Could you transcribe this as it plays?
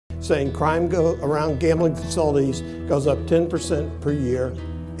saying crime around gambling facilities goes up 10% per year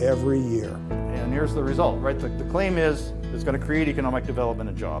every year. And here's the result, right? The claim is it's going to create economic development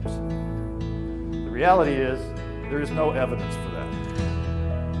and jobs. The reality is there is no evidence for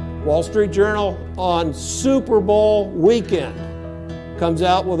that. Wall Street Journal on Super Bowl weekend comes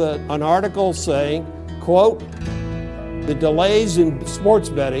out with an article saying, quote, "The delays in sports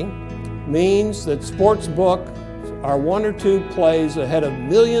betting means that sports books are 1 or 2 plays ahead of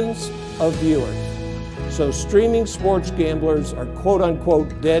millions of viewers. So streaming sports gamblers are quote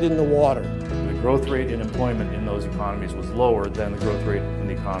unquote dead in the water." The growth rate in employment in those economies was lower than the growth rate in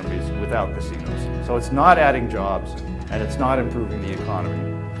the economies without casinos. So it's not adding jobs and it's not improving the economy.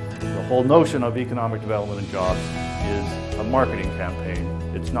 The whole notion of economic development and jobs is a marketing campaign.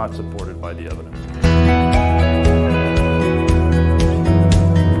 It's not supported by the evidence.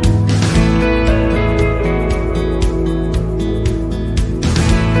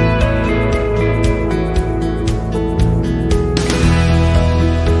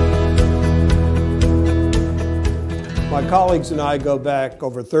 My colleagues and I go back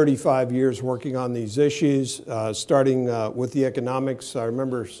over 35 years working on these issues, starting with the economics. I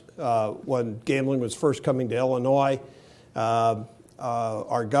remember when gambling was first coming to Illinois,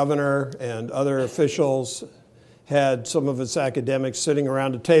 our governor and other officials had some of its academics sitting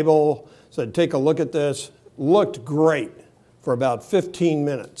around a table, said, "Take a look at this." Looked great for about 15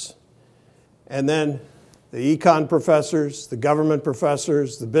 minutes. And then the econ professors, the government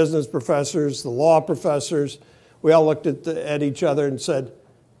professors, the business professors, the law professors, we all looked at each other and said,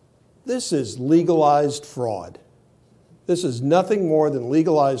 "This is legalized fraud. This is nothing more than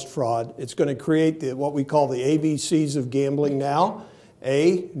legalized fraud. It's going to create what we call the ABCs of gambling now.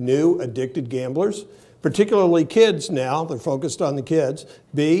 A, new addicted gamblers, particularly kids now. They're focused on the kids.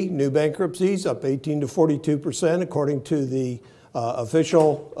 B, new bankruptcies, up 18 to 42%, according to the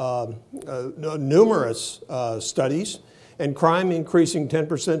official numerous studies. And crime increasing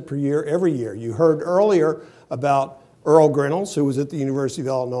 10% per year every year." You heard earlier about Earl Grinnell's, who was at the University of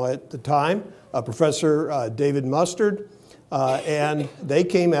Illinois at the time, Professor David Mustard, and they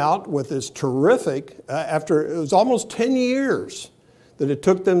came out with this terrific, after it was almost 10 years that it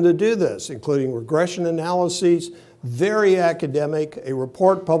took them to do this, including regression analyses, very academic, a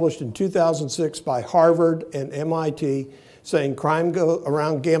report published in 2006 by Harvard and MIT saying crime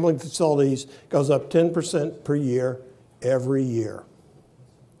around gambling facilities goes up 10% per year every year.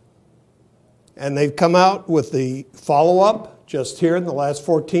 And they've come out with the follow-up just here in the last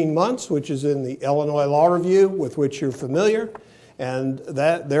 14 months, which is in the Illinois Law Review, with which you're familiar. And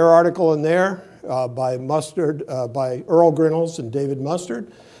their article in there by Earl Grinnell's and David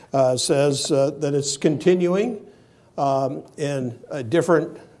Mustard says that it's continuing in a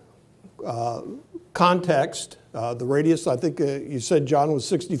different context. The radius, I think you said, John, was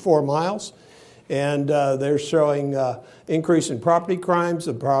 64 miles. And they're showing increase in property crimes,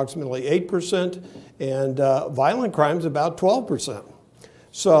 approximately 8%, and violent crimes, about 12%.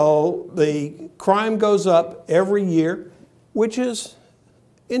 So the crime goes up every year, which is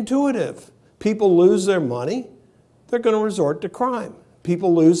intuitive. People lose their money, they're going to resort to crime.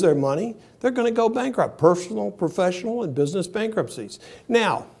 People lose their money, they're going to go bankrupt, personal, professional, and business bankruptcies.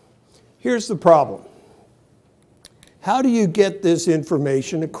 Now, here's the problem. How do you get this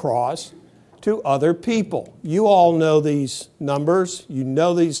information across to other people? You all know these numbers. You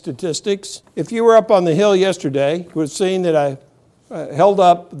know these statistics. If you were up on the Hill yesterday, you would have seen that I held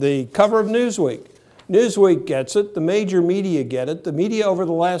up the cover of Newsweek. Newsweek gets it. The major media get it. The media over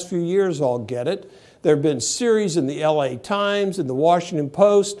the last few years all get it. There have been series in the LA Times, in the Washington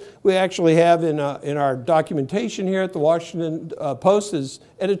Post. We actually have in our documentation here at the Washington Post is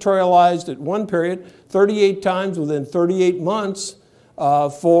editorialized at one period 38 times within 38 months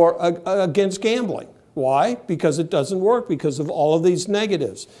against gambling. Why? Because it doesn't work, because of all of these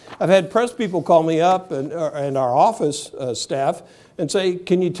negatives. I've had press people call me up and our office staff and say,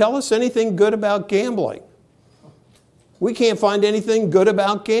 "Can you tell us anything good about gambling?" We can't find anything good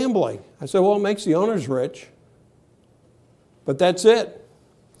about gambling. I said, well, it makes the owners rich, but that's it.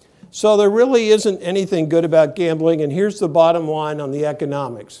 So there really isn't anything good about gambling, and here's the bottom line on the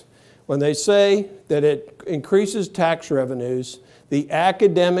economics. When they say that it increases tax revenues, the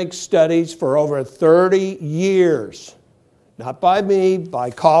academic studies for over 30 years, not by me,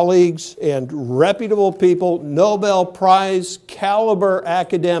 by colleagues and reputable people, Nobel Prize caliber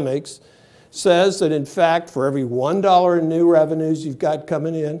academics, says that in fact for every $1 in new revenues you've got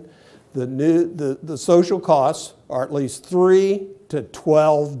coming in, the social costs are at least $3 to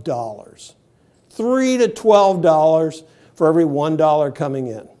 $12. $3 to $12 for every $1 coming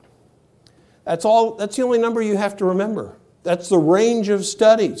in. That's the only number you have to remember. That's the range of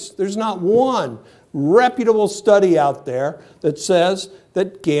studies. There's not one reputable study out there that says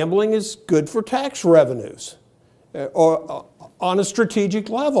that gambling is good for tax revenues or on a strategic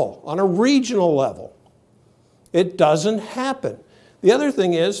level, on a regional level. It doesn't happen. The other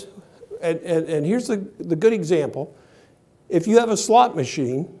thing is, and here's the good example, if you have a slot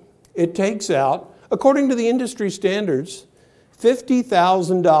machine, it takes out, according to the industry standards,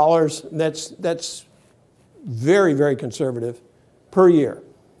 $50,000, that's very, very conservative, per year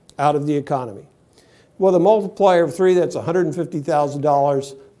out of the economy. Well, the multiplier of 3, that's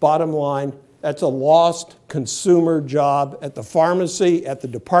 $150,000. Bottom line, that's a lost consumer job at the pharmacy, at the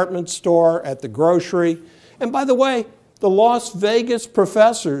department store, at the grocery. And by the way, the Las Vegas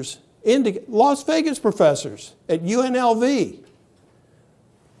professors at UNLV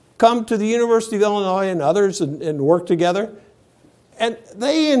come to the University of Illinois and others and work together. And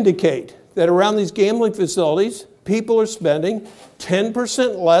they indicate that around these gambling facilities, people are spending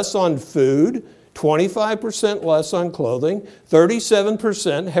 10% less on food, 25% less on clothing,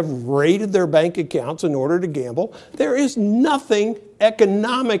 37% have raided their bank accounts in order to gamble. There is nothing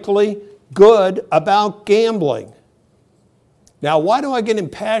economically good about gambling. Now, why do I get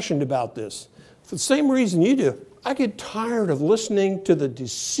impassioned about this? For the same reason you do. I get tired of listening to the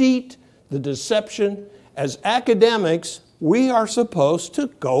deceit, the deception. As academics, we are supposed to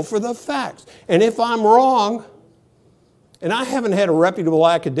go for the facts. And if I'm wrong, and I haven't had a reputable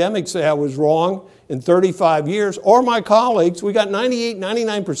academic say I was wrong in 35 years, or my colleagues, we got 98,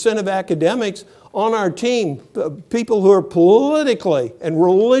 99% of academics on our team, people who are politically and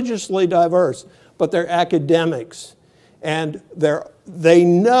religiously diverse, but they're academics. And they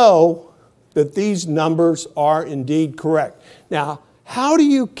know that these numbers are indeed correct. Now, how do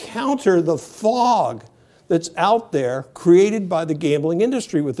you counter the fog that's out there created by the gambling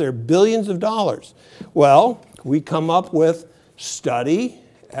industry with their billions of dollars? Well, we come up with study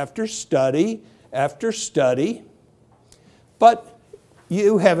after study after study, but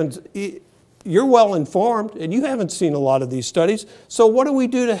you're well informed and you haven't seen a lot of these studies. So what do we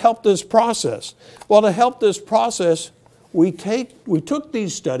do to help this process? Well, to help this process, we took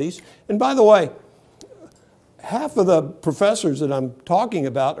these studies, and by the way, half of the professors that I'm talking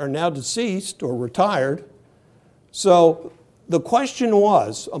about are now deceased or retired. So the question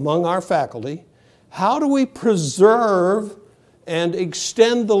was, among our faculty, how do we preserve and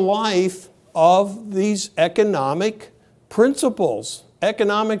extend the life of these economic principles?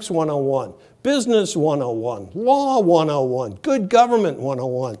 Economics 101, Business 101, Law 101, Good Government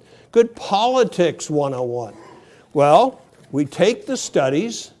 101, Good Politics 101. Well, we take the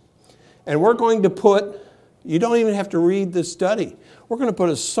studies and we're going to put, you don't even have to read the study, we're going to put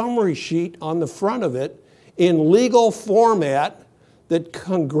a summary sheet on the front of it in legal format that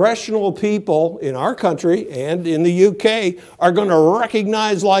congressional people in our country and in the UK are going to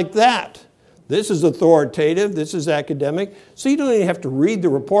recognize like that. This is authoritative, this is academic, so you don't even have to read the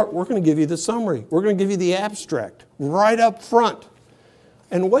report. We're going to give you the summary. We're going to give you the abstract right up front.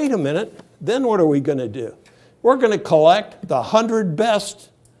 And wait a minute, then what are we going to do? We're going to collect the 100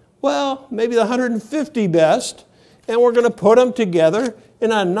 best, well, maybe the 150 best, and we're going to put them together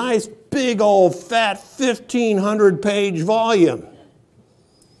in a nice big old fat 1,500-page volume.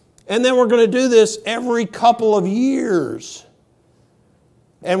 And then we're going to do this every couple of years.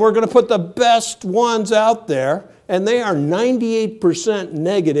 And we're going to put the best ones out there, and they are 98%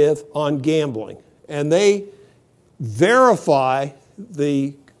 negative on gambling. And they verify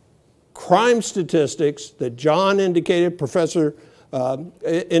the crime statistics that John indicated, Professor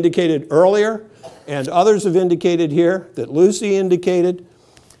indicated earlier, and others have indicated here, that Lucy indicated.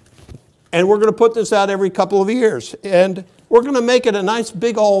 And we're going to put this out every couple of years. And we're going to make it a nice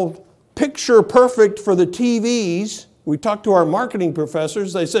big old picture perfect for the TVs. We talked to our marketing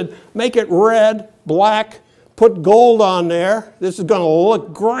professors. They said, make it red, black, put gold on there. This is going to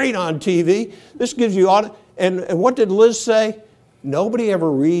look great on TV. This gives you, and what did Liz say? Nobody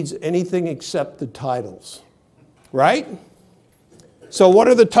ever reads anything except the titles, right? So what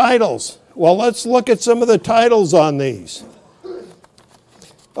are the titles? Well, let's look at some of the titles on these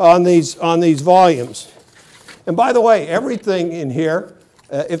volumes. And by the way, everything in here,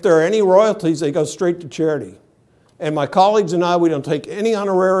 if there are any royalties, they go straight to charity. And my colleagues and I, we don't take any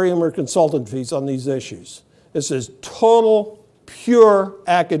honorarium or consultant fees on these issues. This is total, pure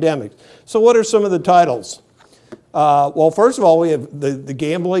academics. So what are some of the titles? Well, first of all, we have the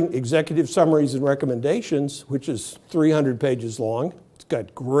Gambling Executive Summaries and Recommendations, which is 300 pages long. It's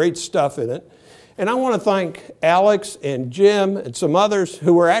got great stuff in it. And I want to thank Alex and Jim and some others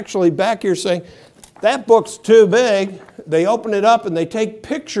who were actually back here saying, that book's too big. They open it up and they take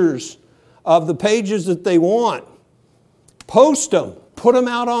pictures of the pages that they want. Post them. Put them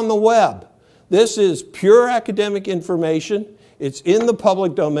out on the web. This is pure academic information. It's in the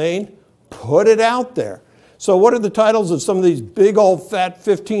public domain. Put it out there. So what are the titles of some of these big old fat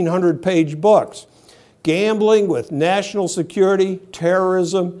 1,500-page books? Gambling with National Security,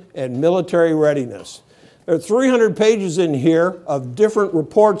 Terrorism, and Military Readiness. There are 300 pages in here of different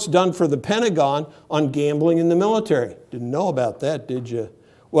reports done for the Pentagon on gambling in the military. Didn't know about that, did you?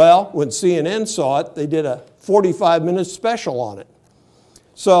 Well, when CNN saw it, they did a 45-minute special on it.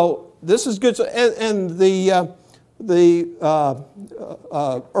 So this is good. And the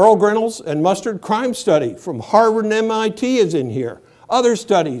Earl Grinnell's and Mustard crime study from Harvard and MIT is in here. Other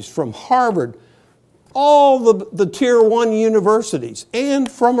studies from Harvard, all the tier 1 universities, and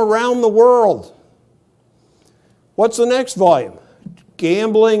from around the world. What's the next volume?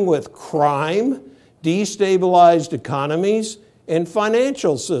 Gambling with Crime, Destabilized Economies, and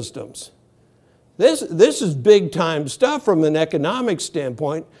Financial Systems. This is big time stuff from an economic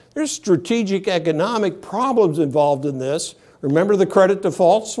standpoint. There's strategic economic problems involved in this. Remember the credit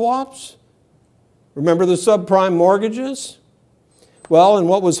default swaps? Remember the subprime mortgages? Well, and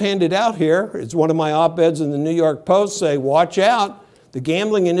what was handed out here is one of my op-eds in the New York Post say, watch out, the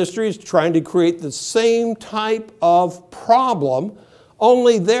gambling industry is trying to create the same type of problem,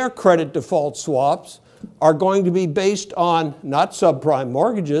 only their credit default swaps are going to be based on not subprime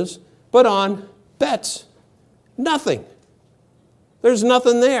mortgages, but on bets. Nothing. There's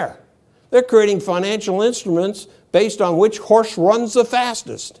nothing there. They're creating financial instruments based on which horse runs the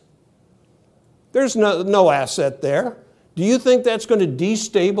fastest. There's no asset there. Do you think that's going to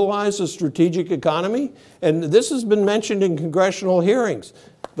destabilize the strategic economy? And this has been mentioned in congressional hearings.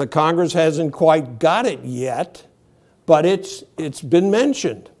 The Congress hasn't quite got it yet, but it's been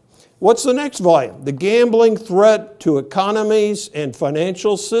mentioned. What's the next volume? The Gambling Threat to Economies and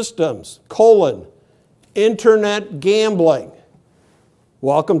Financial Systems, Internet Gambling.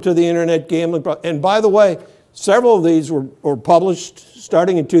 Welcome to the Internet Gambling. And by the way, several of these were published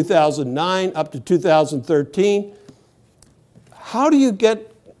starting in 2009 up to 2013. How do you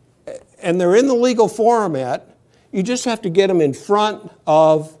get, and they're in the legal format, you just have to get them in front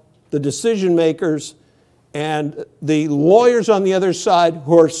of the decision makers and the lawyers on the other side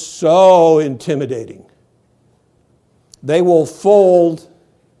who are so intimidating. They will fold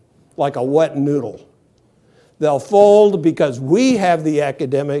like a wet noodle. They'll fold because we have the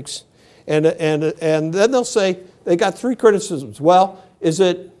academics, and then they'll say, they got 3 criticisms. Well, is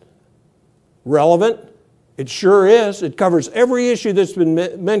it relevant? It sure is. It covers every issue that's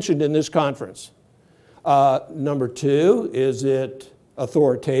been mentioned in this conference. Number 2, is it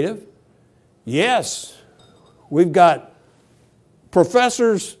authoritative? Yes. We've got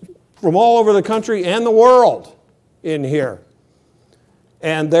professors from all over the country and the world in here.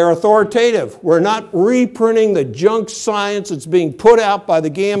 And they're authoritative. We're not reprinting the junk science that's being put out by the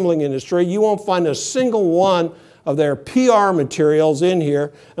gambling industry. You won't find a single one of their PR materials in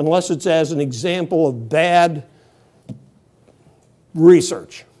here unless it's as an example of bad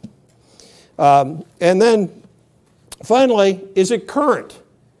research. And then finally, is it current?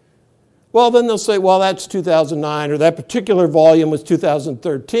 Well, then they'll say, well, that's 2009, or that particular volume was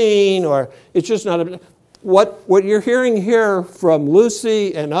 2013, or it's just not. What you're hearing here from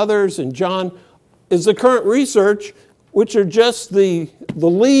Lucy and others and John is the current research, which are just the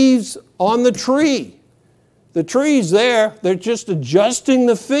leaves on the tree. The tree's there, they're just adjusting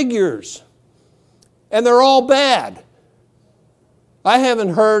the figures. And they're all bad. I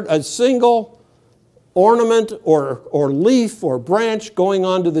haven't heard a single ornament or leaf or branch going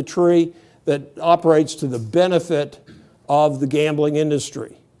onto the tree that operates to the benefit of the gambling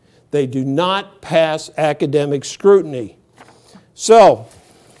industry. They do not pass academic scrutiny. So,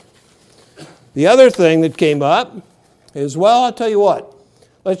 the other thing that came up is, well, I'll tell you what,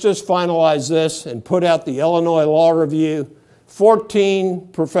 let's just finalize this and put out the Illinois Law Review, 14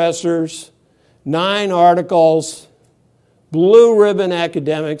 professors, 9 articles, blue ribbon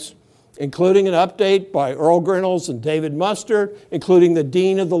academics, including an update by Earl Grinnell's and David Mustard, including the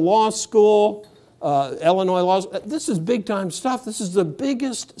dean of the law school, Illinois laws. This is big time stuff. This is the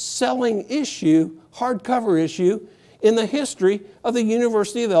biggest selling issue, hardcover issue, in the history of the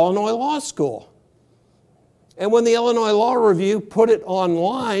University of Illinois Law School. And when the Illinois Law Review put it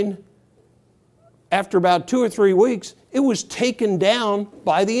online, after about 2 or 3 weeks, it was taken down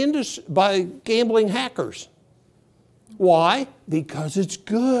by by gambling hackers. Why? Because it's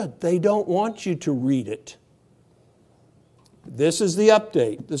good. They don't want you to read it. This is the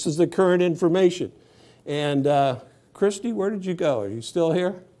update. This is the current information. And Christy, where did you go? Are you still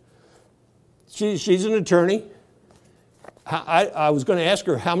here? She's an attorney. I was going to ask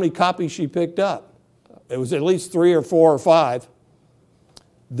her how many copies she picked up. it was at least 3 or 4 or 5.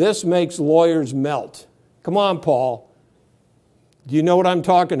 This makes lawyers melt. Come on, Paul. Do you know what I'm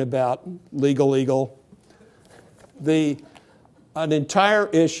talking about? Legal. An entire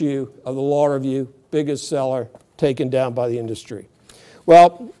issue of the law review, biggest seller, taken down by the industry.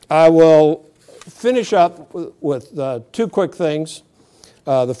 Well, I will finish up with 2 quick things.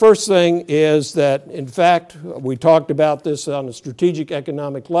 The first thing is that, in fact, we talked about this on a strategic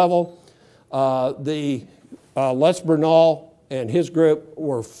economic level. Les Bernal and his group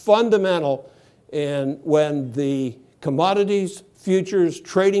were fundamental when the Commodities Futures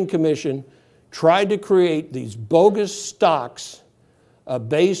Trading Commission tried to create these bogus stocks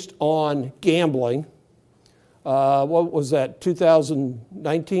based on gambling. What was that, 2019?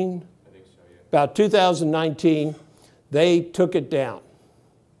 I think so, yeah. About 2019, they took it down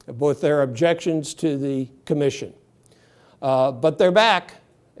with their objections to the commission. But they're back,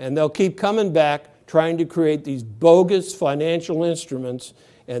 and they'll keep coming back trying to create these bogus financial instruments,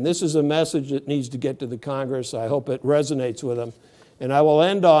 and this is a message that needs to get to the Congress. I hope it resonates with them. And I will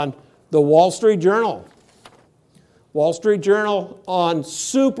end on the Wall Street Journal. Wall Street Journal on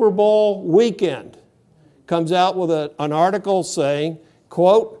Super Bowl weekend comes out with an article saying,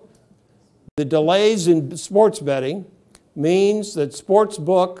 quote, "The delays in sports betting means that sports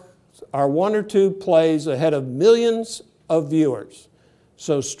books are 1 or 2 plays ahead of millions of viewers.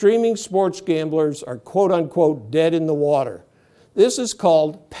 So streaming sports gamblers are quote unquote dead in the water." This is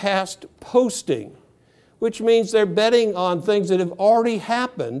called past posting, which means they're betting on things that have already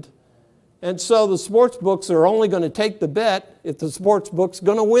happened. And so the sports books are only going to take the bet if the sports book's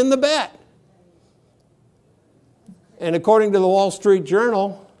going to win the bet. And according to the Wall Street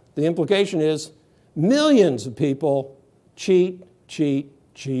Journal, the implication is millions of people cheat.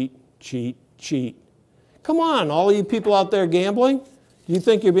 Come on, all of you people out there gambling, do you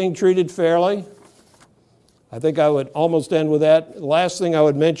think you're being treated fairly? I think I would almost end with that. The last thing I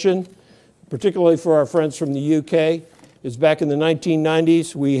would mention, particularly for our friends from the UK, is back in the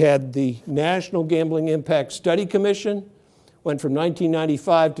 1990s, we had the National Gambling Impact Study Commission. Went from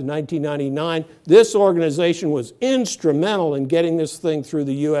 1995 to 1999. This organization was instrumental in getting this thing through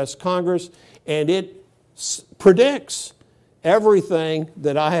the US Congress, and it predicts everything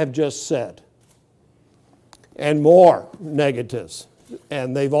that I have just said and more negatives.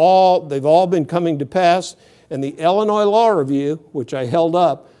 And they've all been coming to pass. And the Illinois Law Review, which I held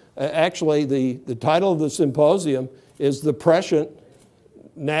up, actually the title of the symposium is the prescient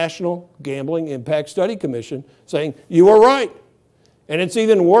National Gambling Impact Study Commission, saying, you were right, and it's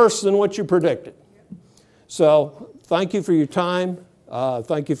even worse than what you predicted. So thank you for your time.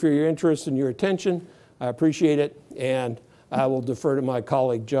 Thank you for your interest and your attention. I appreciate it, and I will defer to my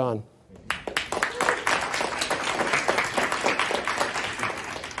colleague, John.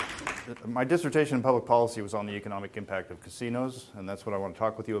 My dissertation in public policy was on the economic impact of casinos, and that's what I want to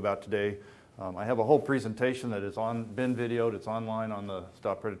talk with you about today. I have a whole presentation that has been videoed. It's online on the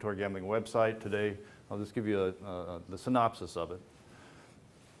Stop Predatory Gambling website today. I'll just give you the synopsis of it.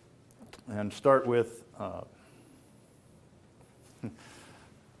 And start with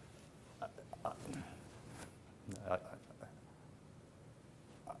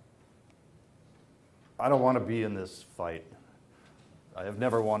I don't want to be in this fight. I have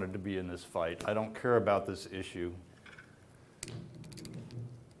never wanted to be in this fight. I don't care about this issue.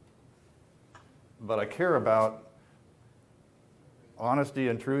 But I care about honesty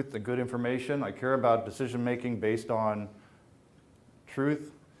and truth and good information. I care about decision-making based on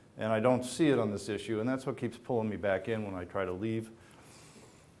truth, and I don't see it on this issue, and that's what keeps pulling me back in when I try to leave.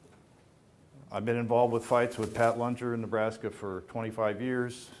 I've been involved with fights with Pat Lunger in Nebraska for 25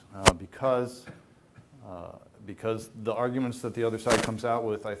 years because the arguments that the other side comes out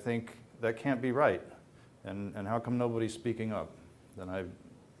with, I think that can't be right. And how come nobody's speaking up? And I've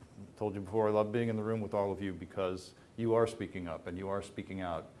told you before, I love being in the room with all of you because you are speaking up and you are speaking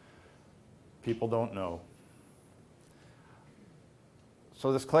out. People don't know.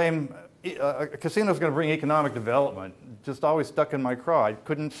 So this claim, a casino is going to bring economic development, just always stuck in my craw. I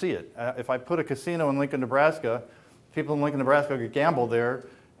couldn't see it. If I put a casino in Lincoln, Nebraska, people in Lincoln, Nebraska could gamble there.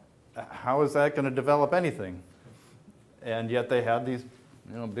 How is that going to develop anything? And yet they had these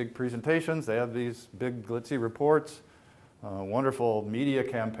big presentations. They have these big glitzy reports, wonderful media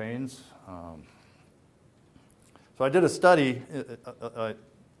campaigns. So I did a study. I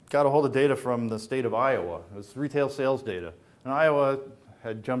got a hold of data from the state of Iowa. It was retail sales data. And Iowa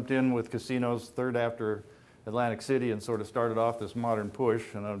had jumped in with casinos third after Atlantic City and sort of started off this modern push.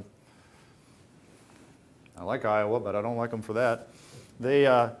 And I like Iowa, but I don't like them for that. They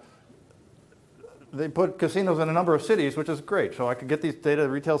they put casinos in a number of cities, which is great. So I could get these data,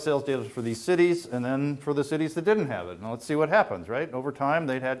 retail sales data for these cities, and then for the cities that didn't have it. Now let's see what happens, right? Over time,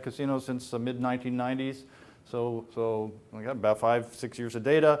 they'd had casinos since the mid-1990s. So we got about 5-6 years of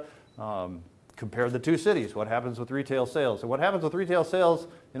data. Compare the two cities. What happens with retail sales? And what happens with retail sales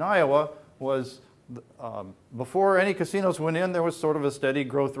in Iowa was before any casinos went in, there was sort of a steady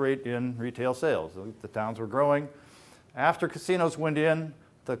growth rate in retail sales. The towns were growing. After casinos went in,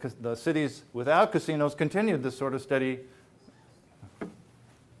 the cities without casinos continued this sort of steady,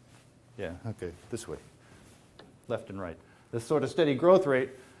 this way, left and right, this sort of steady growth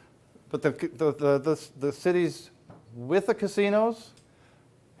rate. But the cities with the casinos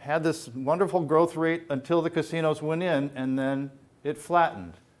had this wonderful growth rate until the casinos went in, and then it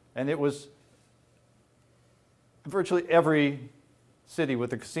flattened. And it was virtually every city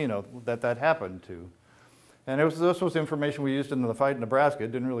with a casino that happened to. And this was information we used in the fight in Nebraska.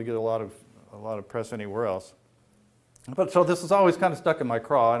 It didn't really get a lot of press anywhere else. But so this is always kind of stuck in my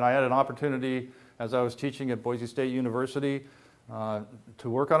craw, and I had an opportunity as I was teaching at Boise State University to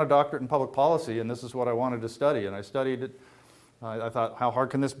work on a doctorate in public policy, and this is what I wanted to study. And I studied it. I thought, how hard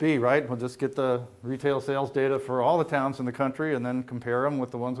can this be, right? We'll just get the retail sales data for all the towns in the country and then compare them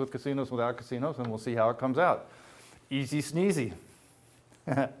with the ones with casinos, without casinos, and we'll see how it comes out. Easy sneezy.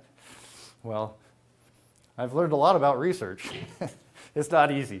 Well, I've learned a lot about research. It's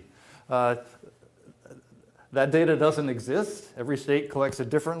not easy. That data doesn't exist. Every state collects it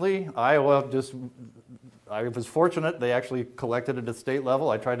differently. Iowa I was fortunate. They actually collected it at state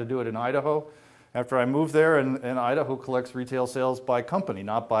level. I tried to do it in Idaho. After I moved there, and Idaho collects retail sales by company,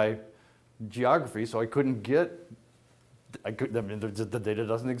 not by geography, so I couldn't get, the data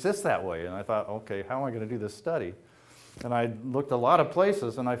doesn't exist that way. And I thought, okay, how am I going to do this study? And I looked a lot of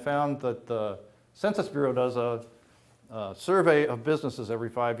places, and I found that the Census Bureau does a survey of businesses every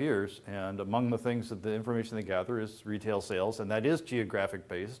 5 years, and among the things that the information they gather is retail sales, and that is geographic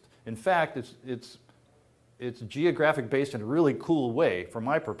based. In fact, it's geographic based in a really cool way for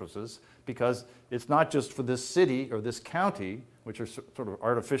my purposes, because it's not just for this city or this county, which are sort of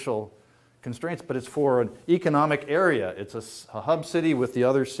artificial constraints, but it's for an economic area. It's a hub city with the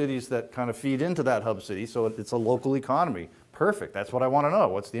other cities that kind of feed into that hub city, so it's a local economy. Perfect, that's what I want to know.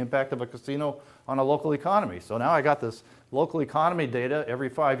 What's the impact of a casino on a local economy? So now I got this local economy data every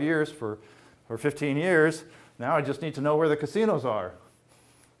 5 years for 15 years. Now I just need to know where the casinos are.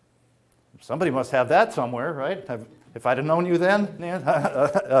 Somebody must have that somewhere, right? If I'd have known you then, Nan.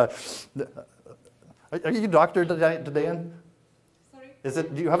 Are you a doctor today, Dan? Sorry?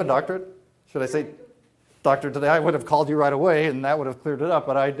 Do you have a doctorate? Should I say doctor today? I would have called you right away, and that would have cleared it up,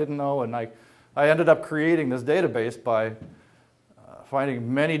 but I didn't know, and I ended up creating this database by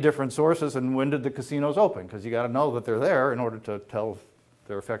finding many different sources and when did the casinos open, because you got to know that they're there in order to tell if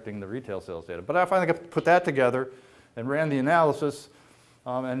they're affecting the retail sales data. But I finally put that together and ran the analysis,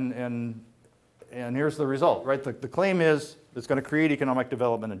 and here's the result, right? The claim is it's going to create economic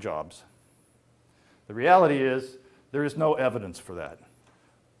development and jobs. The reality is there is no evidence for that.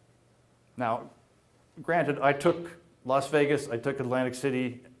 Now, granted, I took Las Vegas, I took Atlantic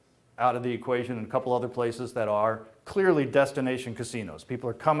City out of the equation, and a couple other places that are clearly destination casinos. People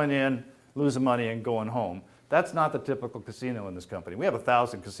are coming in, losing money, and going home. That's not the typical casino in this company. We have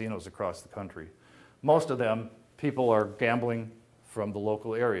 1,000 casinos across the country. Most of them, people are gambling from the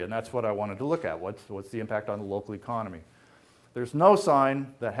local area, and that's what I wanted to look at. What's the impact on the local economy? There's no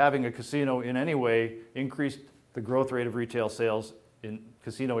sign that having a casino in any way increased the growth rate of retail sales in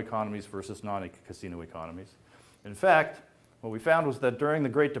casino economies versus non-casino economies. In fact, what we found was that during the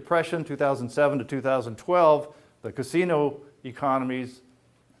Great Depression, 2007 to 2012, the casino economies,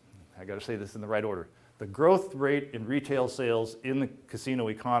 I got to say this in the right order, the growth rate in retail sales in the casino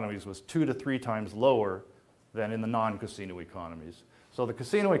economies was 2 to 3 times lower than in the non-casino economies. So the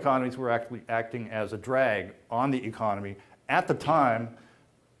casino economies were actually acting as a drag on the economy at the time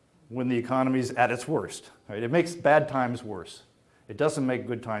when the economy's at its worst. Right? It makes bad times worse. It doesn't make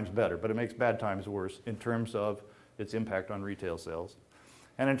good times better, but it makes bad times worse in terms of its impact on retail sales.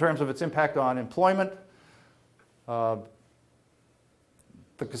 And in terms of its impact on employment, the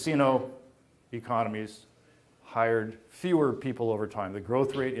casino economies hired fewer people over time. The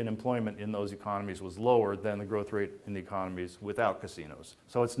growth rate in employment in those economies was lower than the growth rate in the economies without casinos.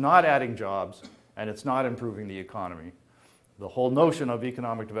 So it's not adding jobs, and it's not improving the economy. The whole notion of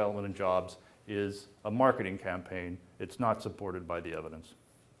economic development and jobs is a marketing campaign. It's not supported by the evidence.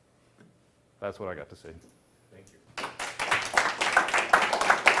 That's what I got to say. Thank you.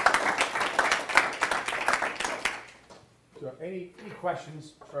 So any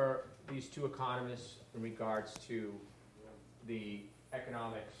questions for these two economists in regards to the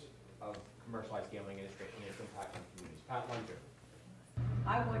economics of commercialized gambling industry and its impact on communities. Pat Lunger.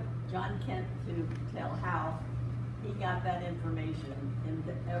 I want John Kindt to tell how he got that information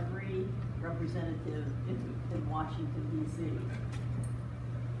into every representative in Washington,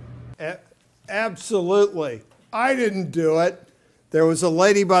 D.C. Absolutely. I didn't do it. There was a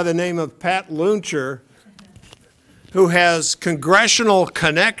lady by the name of Pat Lunger who has congressional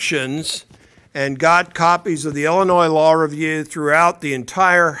connections and got copies of the Illinois Law Review throughout the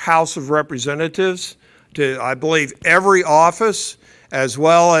entire House of Representatives to, I believe, every office, as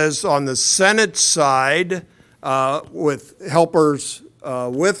well as on the Senate side with helpers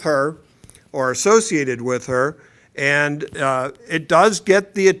with her or associated with her. And it does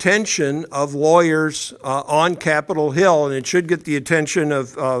get the attention of lawyers on Capitol Hill, and it should get the attention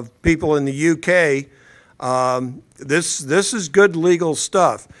of people in the UK. This is good legal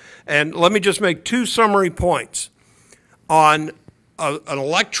stuff. And let me just make two summary points. On an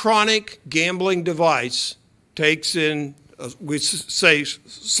electronic gambling device takes in, we say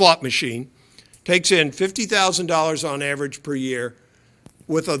slot machine, takes in $50,000 on average per year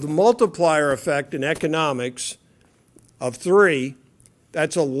with a multiplier effect in economics of 3,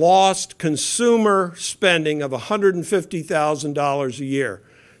 that's a lost consumer spending of $150,000 a year.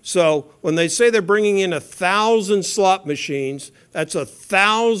 So when they say they're bringing in 1,000 slot machines, that's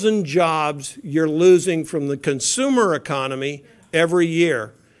 1,000 jobs you're losing from the consumer economy every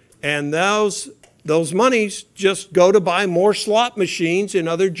year. And those monies just go to buy more slot machines in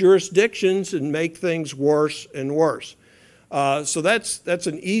other jurisdictions and make things worse and worse. So that's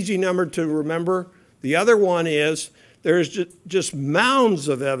an easy number to remember. The other one is there's just mounds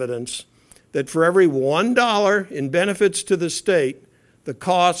of evidence that for every $1 in benefits to the state, the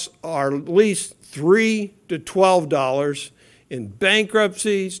costs are at least $3 to $12 in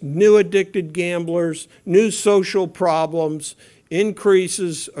bankruptcies, new addicted gamblers, new social problems,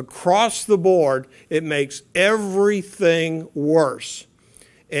 increases across the board. It makes everything worse.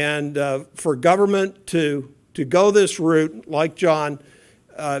 And for government to go this route, like John,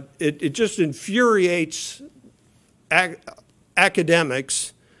 it just infuriates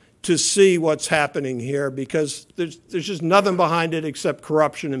academics to see what's happening here, because there's just nothing behind it except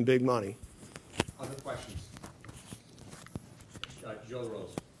corruption and big money. Other questions? Joe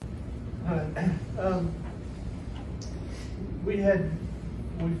Rose. We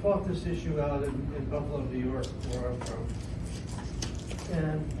fought this issue out in Buffalo, New York, where I'm from.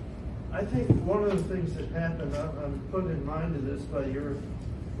 And I think one of the things that happened, I'm put in mind of this by your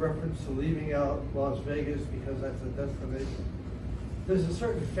reference to leaving out Las Vegas because that's a destination. There's a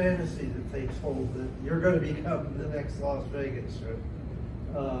certain fantasy that takes hold that you're going to become the next Las Vegas, right?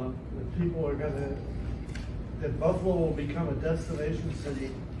 That people are going to, that Buffalo will become a destination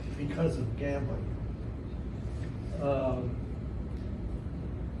city because of gambling.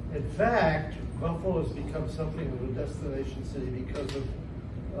 In fact, Buffalo has become something of a destination city because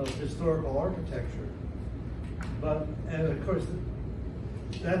of historical architecture. But, and of course,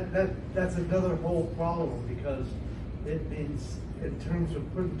 that's another whole problem, because it means, in terms of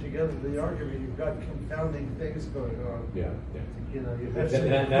putting together the argument, you've got confounding things going on. Yeah. You know, you have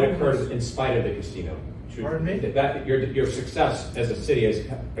that occurs in spite of the casino. Pardon me? That your success as a city has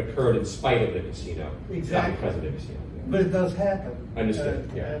occurred in spite of the casino, Exactly. not because of the casino. But it does happen.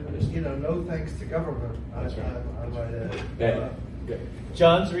 Understood. And you know, no thanks to government. That's right. I might add.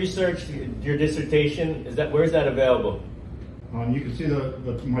 John's research, your dissertation, where's that available? You can see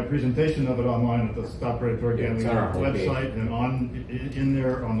my presentation of it online at the Stop Predatory Gambling website, and in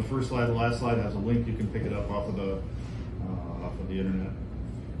there on the first slide, the last slide has a link. You can pick it up off of the internet,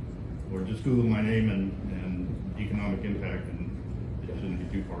 or just Google my name and economic impact, and it shouldn't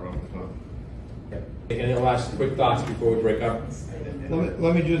be too far off the top. Any last quick thoughts before we break up?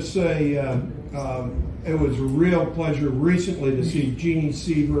 Let me just say, it was a real pleasure recently to see Jeannie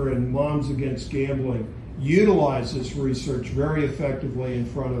Seaver and Moms Against Gambling utilize this research very effectively in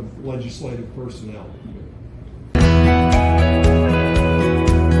front of legislative personnel.